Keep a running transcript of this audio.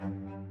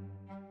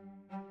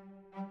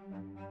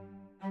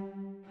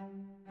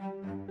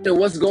So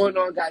what's going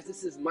on, guys?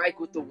 This is Mike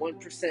with the 1%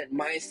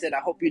 Mindset. I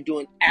hope you're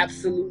doing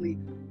absolutely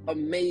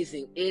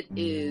amazing. It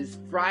is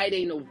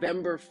Friday,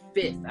 November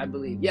 5th, I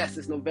believe. Yes,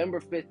 it's November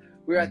 5th.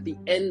 We're at the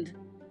end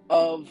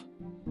of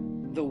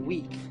the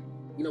week.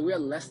 You know, we are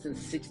less than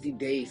 60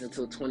 days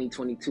until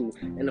 2022.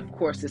 And of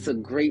course, it's a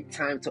great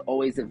time to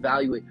always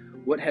evaluate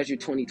what has your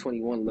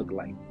 2021 look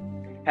like.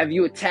 Have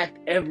you attacked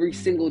every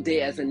single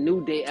day as a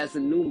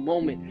new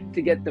moment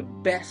to get the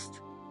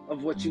best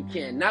of what you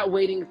can? Not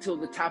waiting until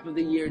the top of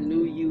the year,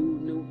 new you,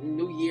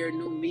 new year,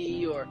 new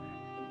me, or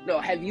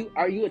no,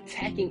 are you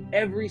attacking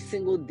every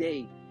single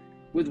day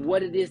with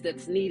what it is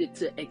that's needed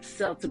to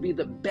excel, to be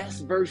the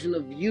best version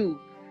of you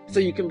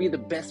so you can be the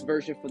best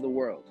version for the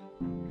world?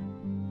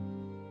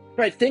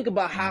 Right, think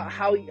about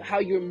how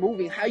you're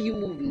moving, how you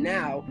move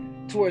now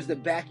towards the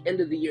back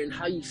end of the year and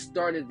how you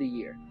started the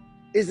year.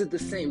 Is it the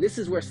same? This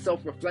is where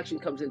self-reflection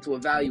comes in to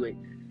evaluate.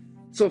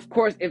 So, of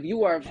course, if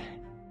you are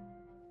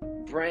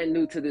brand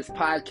new to this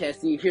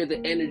podcast and you hear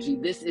the energy,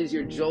 this is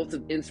your jolt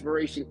of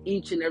inspiration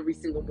each and every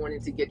single morning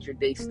to get your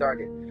day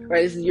started.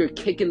 Right? This is your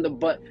kick in the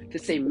butt to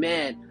say,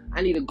 man,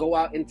 I need to go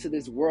out into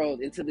this world,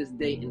 into this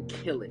day and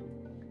kill it.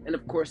 And,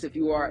 of course, if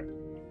you are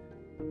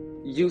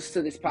used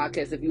to this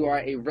podcast, if you are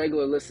a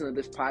regular listener of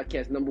this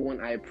podcast, number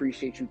one, I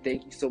appreciate you.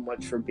 Thank you so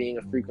much for being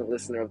a frequent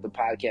listener of the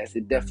podcast.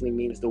 It definitely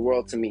means the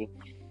world to me.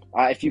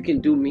 If you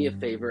can do me a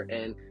favor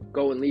and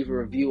go and leave a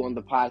review on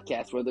the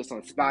podcast, whether it's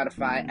on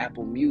Spotify,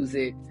 Apple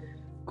Music,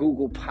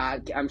 Apple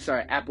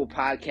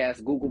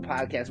Podcasts, Google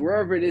Podcasts,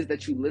 wherever it is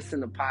that you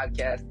listen to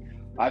podcasts.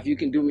 If you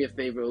can do me a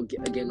favor,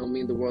 again, it'll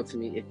mean the world to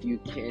me if you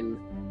can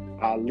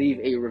leave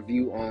a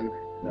review on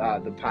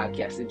the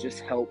podcast. It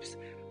just helps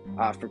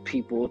for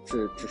people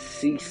to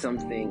see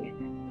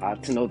something,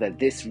 to know that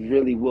this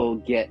really will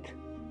get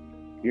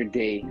your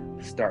day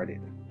started.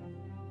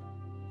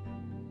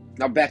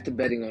 Now back to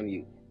betting on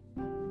you.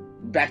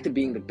 Back to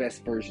being the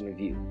best version of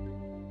you.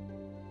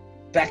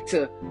 Back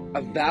to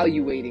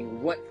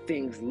evaluating what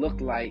things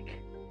look like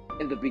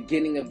in the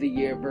beginning of the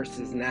year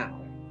versus now.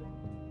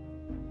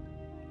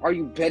 Are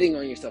you betting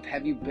on yourself?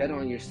 Have you bet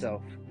on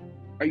yourself?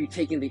 Are you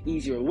taking the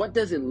easier? What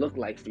does it look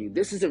like for you?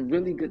 This is a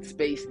really good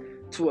space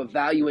to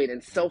evaluate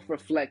and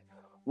self-reflect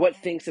what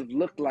things have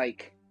looked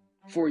like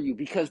for you,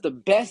 because the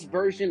best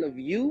version of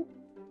you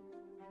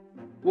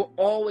will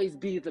always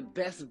be the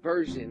best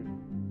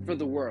version for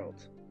the world.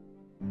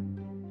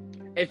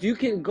 If you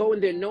can go in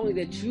there knowing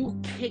that you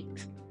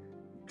kicked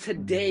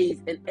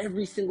today's and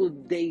every single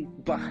day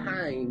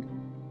behind,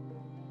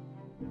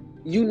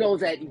 you know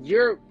that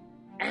you're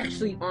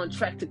actually on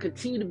track to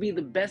continue to be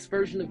the best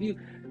version of you,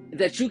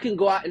 that you can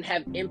go out and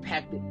have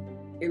impact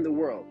in the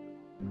world.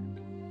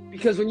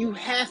 Because when you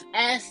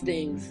half-ass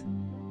things,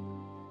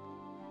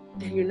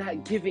 then you're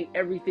not giving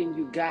everything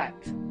you got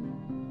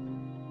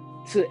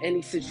to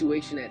any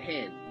situation at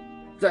hand.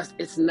 Thus,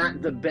 it's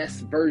not the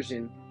best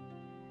version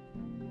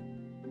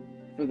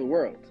for the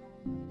world.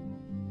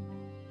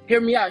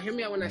 Hear me out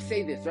when I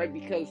say this, right?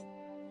 Because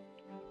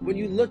when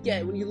you look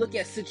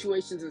at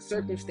situations and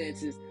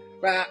circumstances,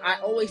 right, I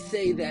always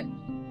say that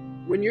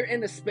when you're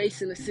in a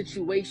space, in a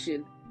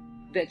situation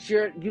that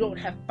you don't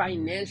have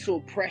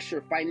financial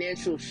pressure,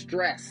 financial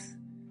stress,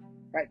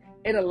 right?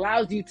 It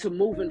allows you to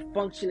move and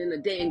function in the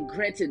day. And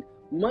granted,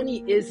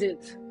 money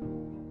isn't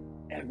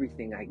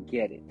everything. I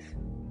get it,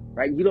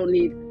 right? You don't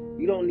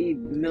need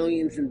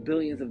millions and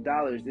billions of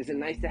dollars. Is it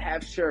nice to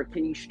have? Sure.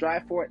 Can you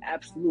strive for it?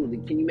 Absolutely.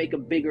 Can you make a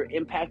bigger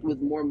impact with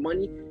more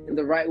money in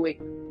the right way?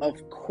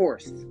 Of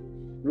course.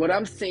 What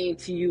I'm saying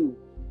to you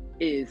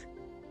is,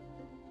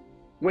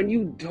 when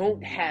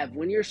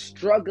you're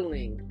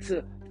struggling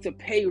to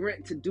pay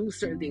rent, to do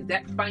certain things,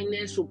 that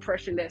financial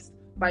pressure, that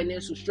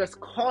financial stress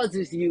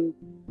causes you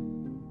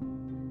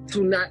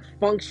to not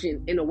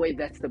function in a way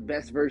that's the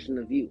best version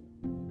of you.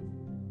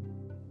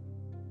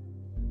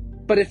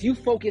 But if you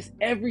focus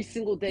every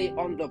single day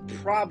on the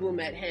problem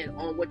at hand,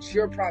 on what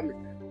your problem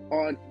is,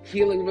 on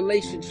healing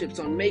relationships,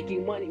 on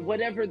making money,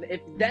 whatever,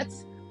 if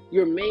that's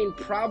your main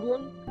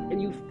problem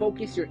and you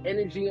focus your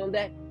energy on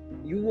that,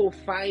 you will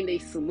find a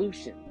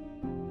solution.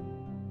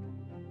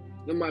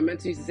 My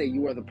mentor used to say,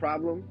 you are the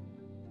problem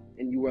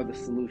and you are the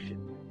solution.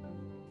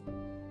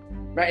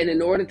 Right? And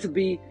in order to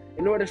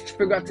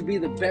figure out to be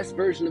the best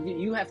version of you,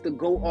 you have to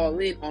go all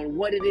in on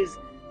what it is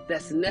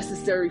that's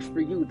necessary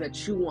for you,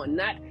 that you want,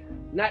 not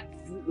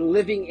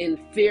living in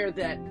fear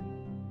that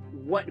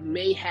what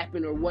may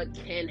happen or what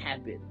can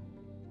happen,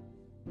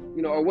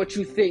 or what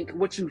you think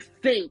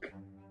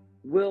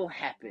will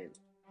happen.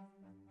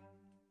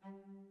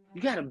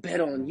 You got to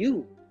bet on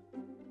you.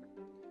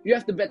 You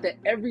have to bet that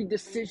every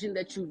decision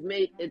that you've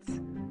made, it's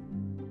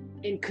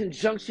in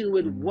conjunction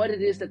with what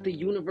it is that the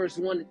universe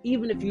wanted,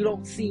 even if you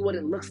don't see what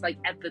it looks like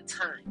at the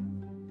time.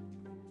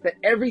 That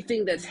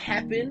everything that's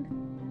happened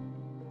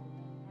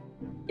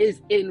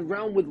is in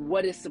realm with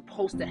what is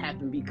supposed to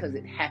happen because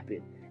it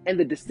happened. And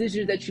the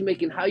decisions that you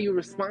make and how you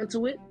respond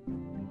to it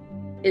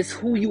is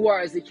who you are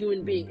as a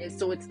human being. And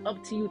so it's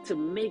up to you to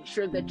make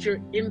sure that your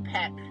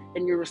impact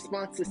and your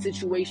response to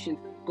situations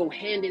go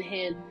hand in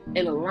hand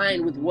and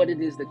align with what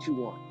it is that you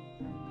want.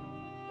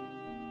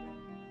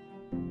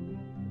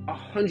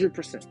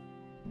 100%.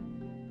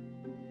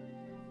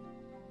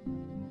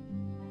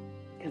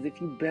 Because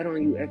if you bet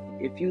on you,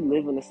 if you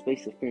live in a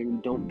space of fear and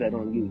you don't bet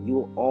on you, you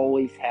will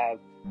always have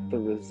the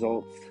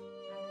results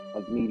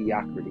of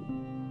mediocrity.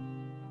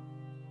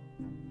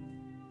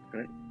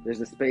 Right?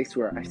 There's a space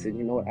where I said,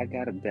 you know what, I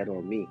gotta bet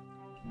on me.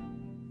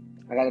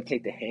 I gotta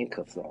take the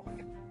handcuffs off.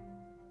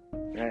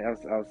 Right? I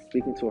was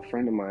speaking to a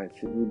friend of mine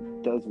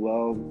who does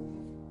well,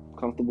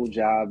 comfortable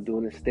job,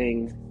 doing his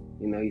thing.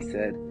 You know, he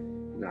said,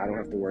 you know, I don't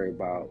have to worry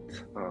about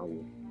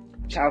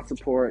child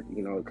support.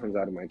 You know, it comes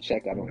out of my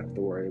check. I don't have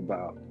to worry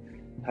about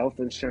health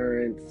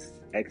insurance,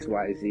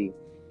 XYZ,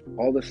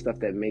 all the stuff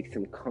that makes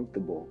him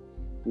comfortable.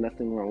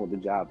 Nothing wrong with the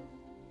job.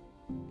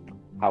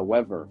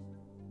 However,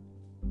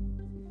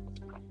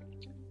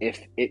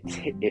 if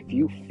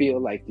you feel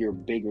like you're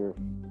bigger,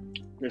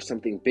 there's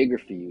something bigger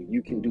for you,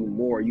 you can do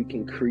more, you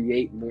can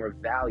create more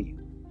value.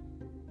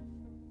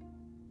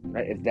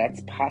 Right? If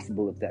that's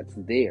possible, if that's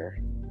there,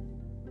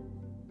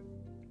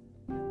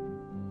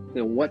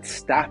 then what's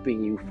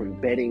stopping you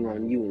from betting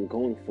on you and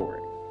going for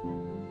it?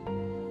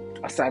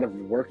 Aside of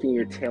working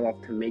your tail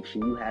off to make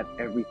sure you have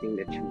everything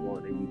that you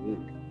want and you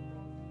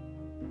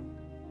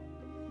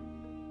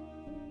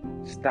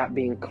need. Stop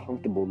being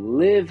comfortable.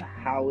 Live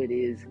how it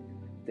is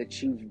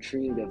that you've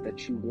dreamed of,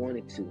 that you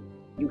wanted to.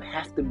 You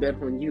have to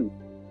bet on you.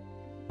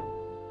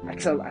 I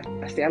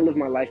say I live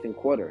my life in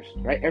quarters,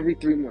 right? Every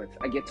 3 months,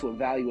 I get to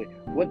evaluate,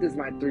 what does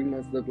my 3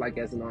 months look like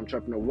as an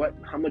entrepreneur?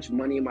 How much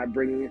money am I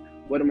bringing in?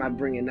 What am I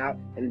bringing out?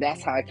 And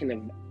that's how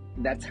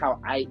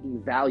I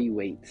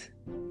evaluate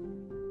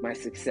my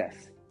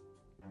success.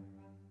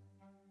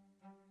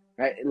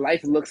 Right?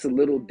 Life looks a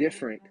little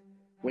different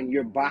when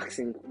you're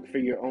boxing for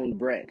your own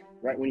bread,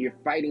 right? When you're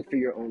fighting for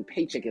your own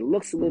paycheck, it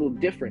looks a little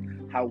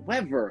different.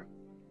 However,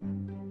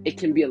 it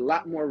can be a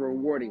lot more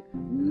rewarding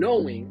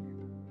knowing,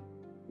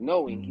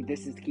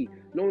 this is key,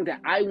 knowing that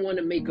I want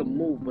to make a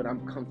move, but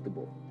I'm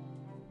comfortable.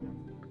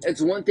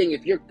 It's one thing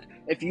if you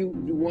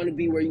want to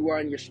be where you are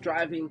and you're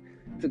striving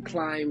to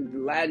climb the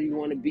ladder, you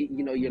want to be,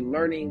 you know, you're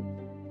learning,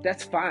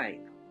 that's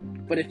fine.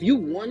 But if you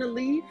want to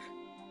leave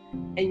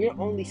and you're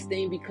only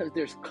staying because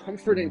there's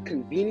comfort and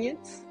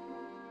convenience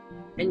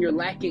and you're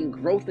lacking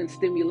growth and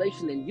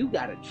stimulation, then you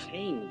got to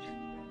change.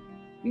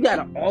 You got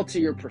to alter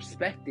your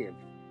perspective.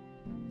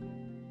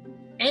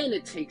 And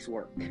it takes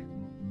work.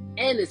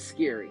 And it's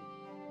scary,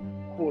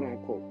 quote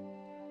unquote.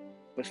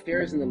 But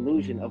fear is an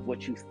illusion of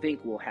what you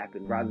think will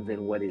happen rather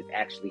than what is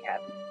actually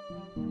happening.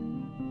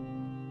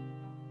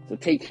 So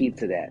take heed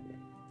to that.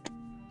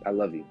 I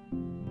love you.